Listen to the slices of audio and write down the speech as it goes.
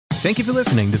Thank you for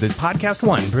listening to this Podcast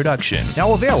One production.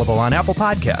 Now available on Apple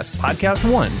Podcasts,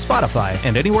 Podcast One, Spotify,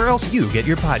 and anywhere else you get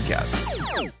your podcasts.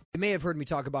 You may have heard me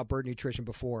talk about Bird Nutrition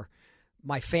before.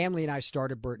 My family and I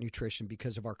started Bird Nutrition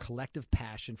because of our collective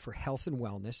passion for health and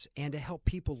wellness and to help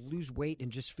people lose weight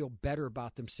and just feel better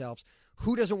about themselves.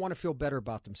 Who doesn't want to feel better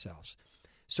about themselves?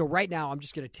 So right now, I'm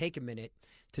just going to take a minute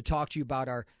to talk to you about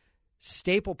our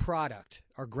staple product,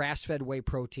 our grass-fed whey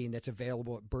protein that's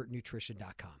available at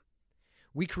birdnutrition.com.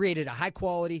 We created a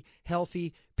high-quality,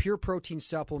 healthy, pure protein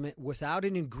supplement without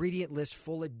an ingredient list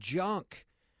full of junk.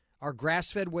 Our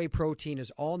grass-fed whey protein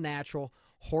is all natural,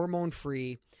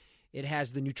 hormone-free. It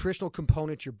has the nutritional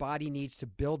components your body needs to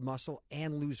build muscle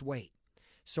and lose weight.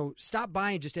 So stop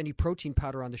buying just any protein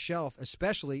powder on the shelf,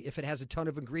 especially if it has a ton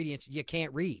of ingredients you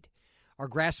can't read. Our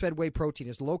grass-fed whey protein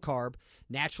is low-carb,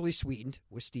 naturally sweetened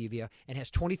with stevia, and has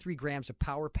 23 grams of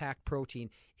power-packed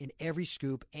protein in every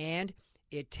scoop, and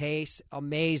it tastes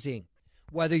amazing.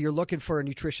 Whether you're looking for a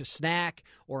nutritious snack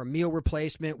or a meal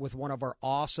replacement with one of our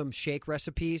awesome shake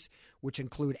recipes, which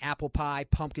include apple pie,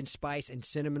 pumpkin spice, and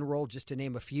cinnamon roll, just to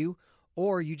name a few,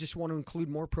 or you just want to include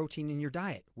more protein in your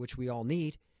diet, which we all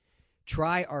need,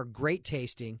 try our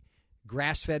great-tasting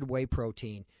grass-fed whey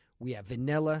protein. We have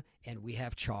vanilla and we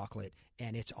have chocolate,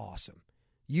 and it's awesome.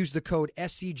 Use the code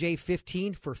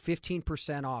SCJ15 for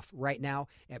 15% off right now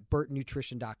at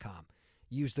birdnutrition.com.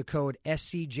 Use the code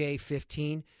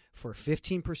SCJ15 for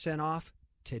 15% off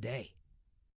today.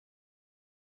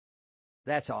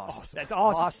 That's awesome. That's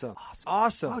awesome. Awesome.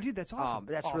 Awesome. Oh, dude, that's awesome.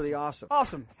 That's awesome. really awesome.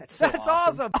 Awesome. That's so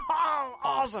awesome. Oh,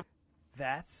 awesome.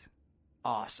 That's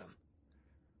awesome.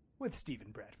 with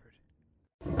Stephen Bradford.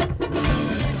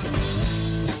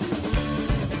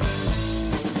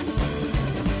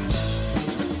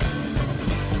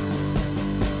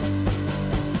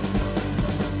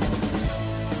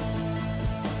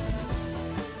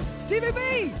 Stevie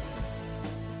B!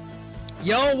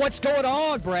 Yo, what's going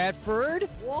on, Bradford?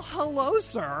 Well, hello,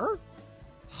 sir.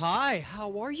 Hi,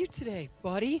 how are you today,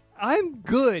 buddy? I'm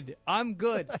good. I'm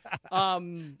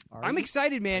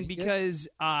excited, man, Are you good? because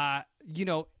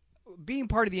being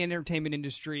part of the entertainment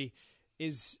industry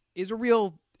is a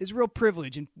real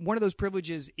privilege, and one of those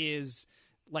privileges is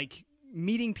like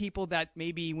meeting people that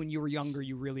maybe when you were younger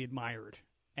you really admired,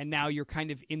 and now you're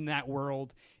kind of in that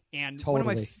world. And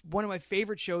Totally. one of my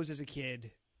favorite shows as a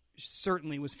kid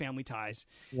certainly was Family Ties.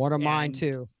 One of mine,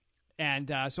 too. And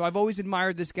so I've always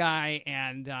admired this guy,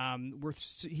 and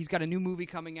he's got a new movie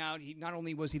coming out. He not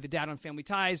only was he the dad on Family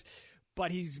Ties,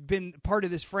 but he's been part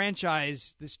of this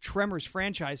franchise, this Tremors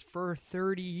franchise, for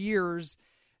 30 years.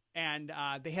 And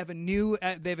they have a new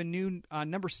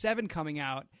number 7 coming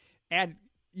out. And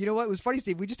you know what? It was funny,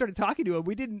 Steve. We just started talking to him.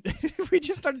 We didn't. We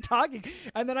just started talking,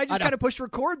 and then I just kind of pushed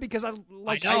record because I was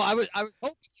hoping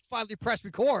you finally pressed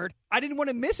record. I didn't want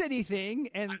to miss anything,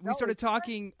 and we started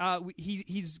talking.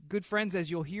 He's good friends,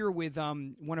 as you'll hear, with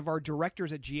one of our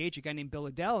directors at GH, a guy named Bill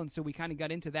Adele, and so we kind of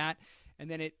got into that, and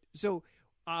then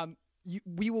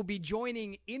we will be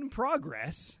joining in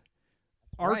progress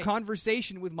our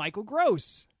conversation with Michael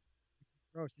Gross.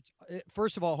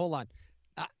 First of all, hold on.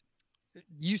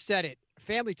 You said it.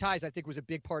 Family Ties, I think, was a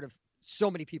big part of so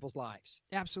many people's lives.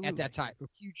 Absolutely. At that time. A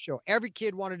huge show. Every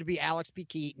kid wanted to be Alex P.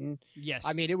 Keaton. Yes.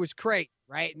 I mean, it was crazy,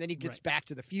 right? And then he gets back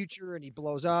to the future and he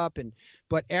blows up.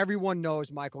 But everyone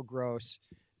knows Michael Gross.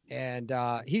 And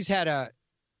he's had an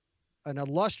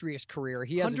illustrious career.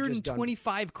 He has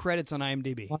 125 credits on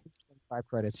IMDb. 125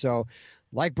 credits. So,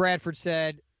 like Bradford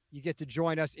said, you get to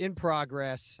join us in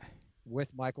progress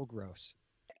with Michael Gross.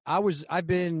 I've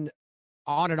been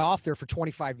on and off there for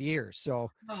 25 years, so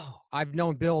I've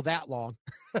known Bill that long.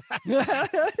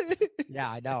 Yeah,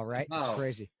 I know, right? It's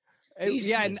crazy.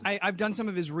 And I've done some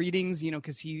of his readings,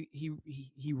 because he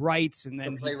writes, and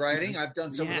then playwriting. I've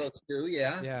done some of those too.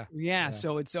 Yeah.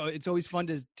 So it's always fun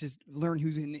to learn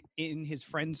who's in his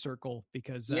friend circle,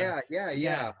 because some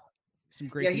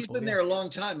great. Yeah, he's been there a long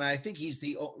time. I think he's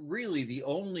really the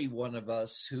only one of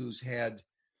us who's had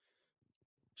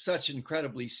such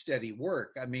incredibly steady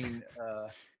work. I mean,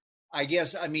 I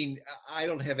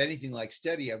don't have anything like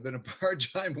steady. I've been a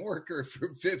part-time worker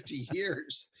for 50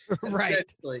 years. Right.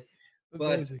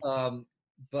 But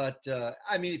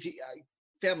I mean, if you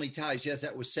Family Ties, yes,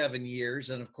 that was 7 years.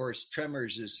 And of course,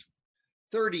 Tremors is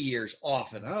 30 years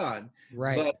off and on.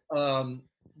 Right.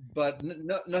 But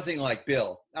nothing like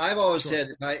Bill. I've always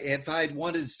said if I'd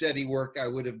wanted steady work, I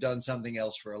would have done something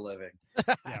else for a living.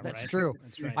 Yeah, That's true.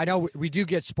 That's right. I know we do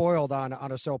get spoiled on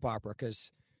a soap opera because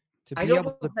I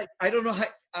don't know how.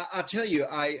 I'll tell you.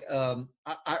 Are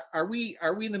we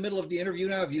in the middle of the interview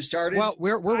now? Have you started? Well,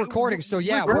 we're recording, so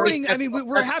yeah,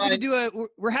 we're happy to do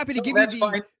we're happy to give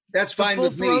you That's fine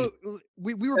with me.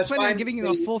 We were That's planning on fine giving with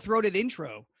you a me. full-throated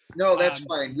intro. No, that's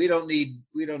fine. We don't need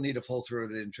a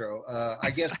full-throated intro. I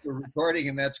guess we're recording,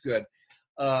 and that's good.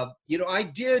 I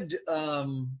did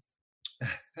The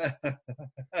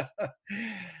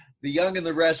Young and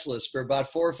the Restless for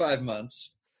about 4 or 5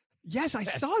 months. Yes, I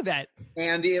saw that.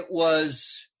 And it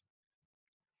was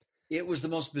the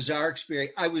most bizarre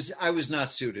experience. I was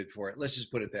not suited for it. Let's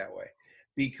just put it that way,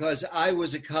 because I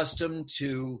was accustomed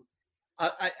to.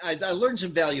 I learned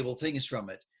some valuable things from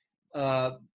it,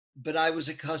 but I was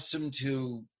accustomed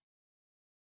to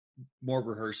more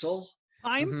rehearsal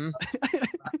Time.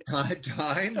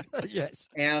 time. Yes.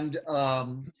 And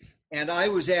I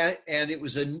was and it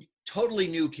was a totally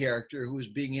new character who was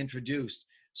being introduced.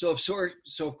 So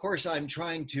of course I'm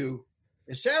trying to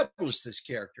establish this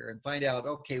character and find out,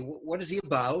 okay, what is he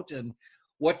about and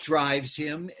what drives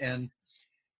him? And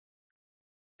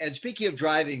speaking of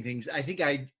driving things, I think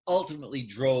I ultimately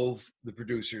drove the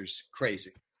producers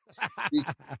crazy.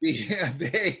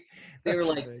 They were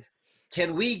like,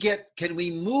 can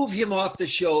we move him off the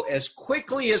show as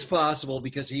quickly as possible,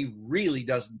 because he really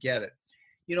doesn't get it.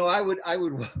 I would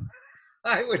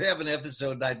have an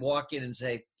episode and I'd walk in and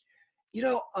say,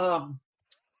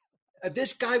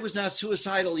 this guy was not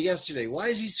suicidal yesterday. Why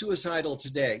is he suicidal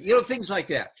today? Things like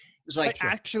that. It was like,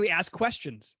 actually ask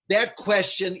questions. That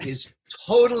question is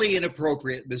totally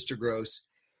inappropriate, Mr. Gross.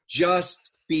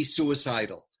 Just be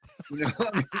suicidal.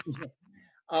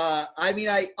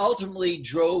 I ultimately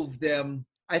drove them.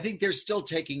 I think they're still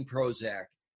taking Prozac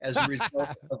as a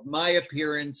result of my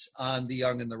appearance on The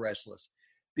Young and the Restless,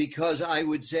 because I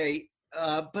would say,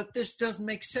 but this doesn't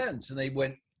make sense. And they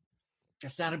went,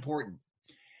 that's not important.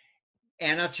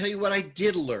 And I'll tell you what I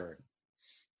did learn,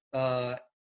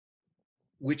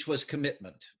 which was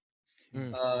commitment.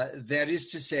 That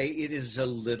is to say, it is a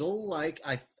little like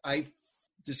I've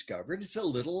discovered, it's a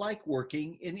little like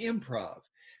working in improv.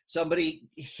 Somebody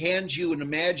hands you an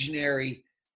imaginary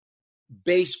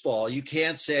baseball. You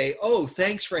can't say, oh,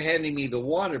 thanks for handing me the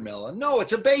watermelon. No,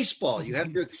 it's a baseball. You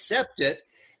have to accept it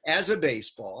as a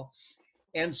baseball.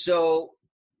 And so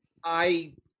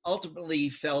I ultimately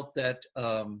felt that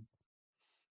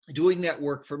doing that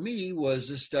work for me was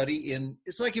a study in,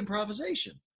 it's like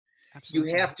improvisation.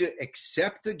 Absolutely. You have to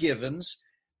accept the givens,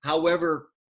 however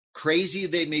crazy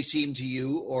they may seem to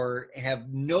you or have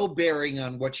no bearing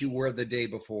on what you were the day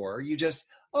before. You just,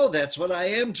 oh, that's what I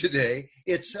am today.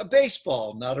 It's a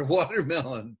baseball, not a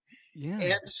watermelon. Yeah.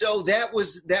 And so that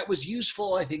was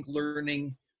useful, I think,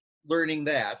 learning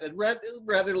that. And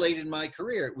rather late in my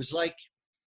career, it was like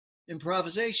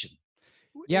improvisation.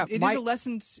 Yeah, it is a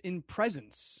lesson in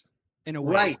presence in a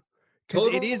way. Right.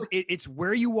 Because it's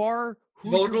where you are,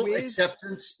 who total you're with.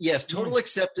 Acceptance. Yes, total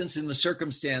acceptance in the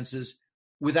circumstances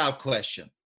without question.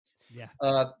 Yeah.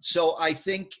 So I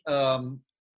think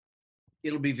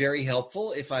it'll be very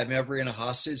helpful if I'm ever in a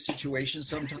hostage situation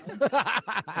sometime.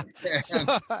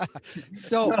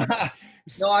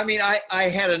 No, I mean, I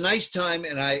had a nice time,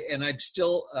 and I've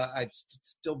still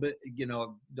been,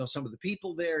 know some of the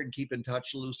people there and keep in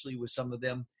touch loosely with some of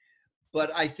them,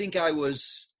 but I think I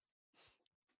was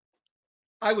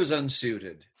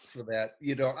unsuited for that.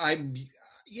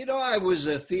 I was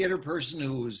a theater person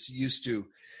who was used to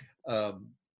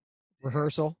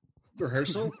rehearsal, for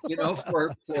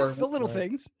the little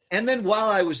things. And then while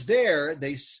I was there,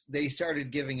 they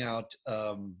started giving out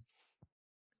I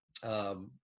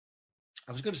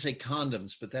was going to say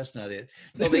condoms, but that's not it.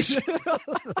 No, they should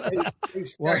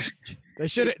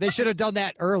have done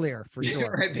that earlier for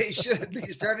sure. Right, they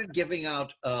started giving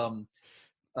out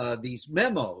these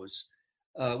memos,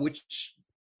 which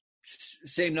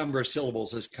same number of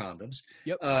syllables as condoms.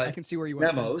 Yep, I can see where you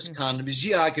went. Memos, condoms.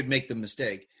 Yeah, I could make the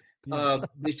mistake.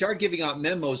 They started giving out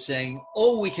memos saying,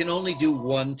 "Oh, we can only do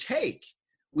one take.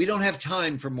 We don't have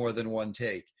time for more than one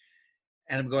take."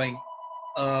 And I'm going,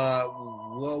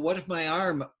 well, what if my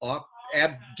arm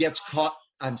gets caught?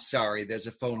 I'm sorry. There's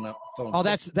a phone. Oh,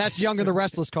 that's Young and the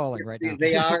Restless calling right now.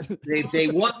 They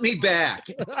want me back.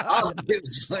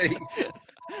 Obviously.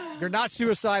 You're not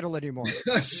suicidal anymore.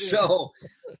 So,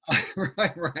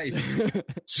 right.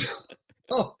 So,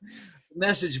 the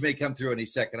message may come through any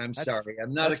second. I'm sorry.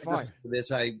 I'm not accustomed to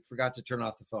this. I forgot to turn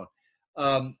off the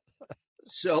phone.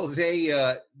 So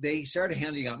they started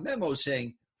handing out memos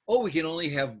saying, "Oh, we can only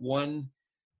have one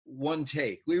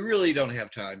take. We really don't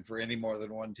have time for any more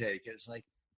than one take." It's like,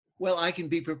 well, I can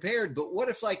be prepared, but what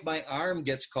if like my arm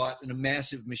gets caught in a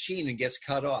massive machine and gets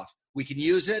cut off? We can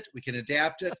use it. We can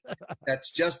adapt it.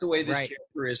 That's just the way this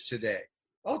character is today.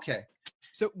 Okay.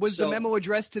 So was the memo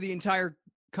addressed to the entire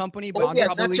company, Oh, but yeah,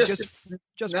 probably not just for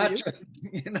not you. just,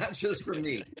 not just for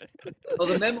me. Well,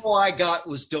 the memo I got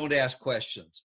was don't ask questions.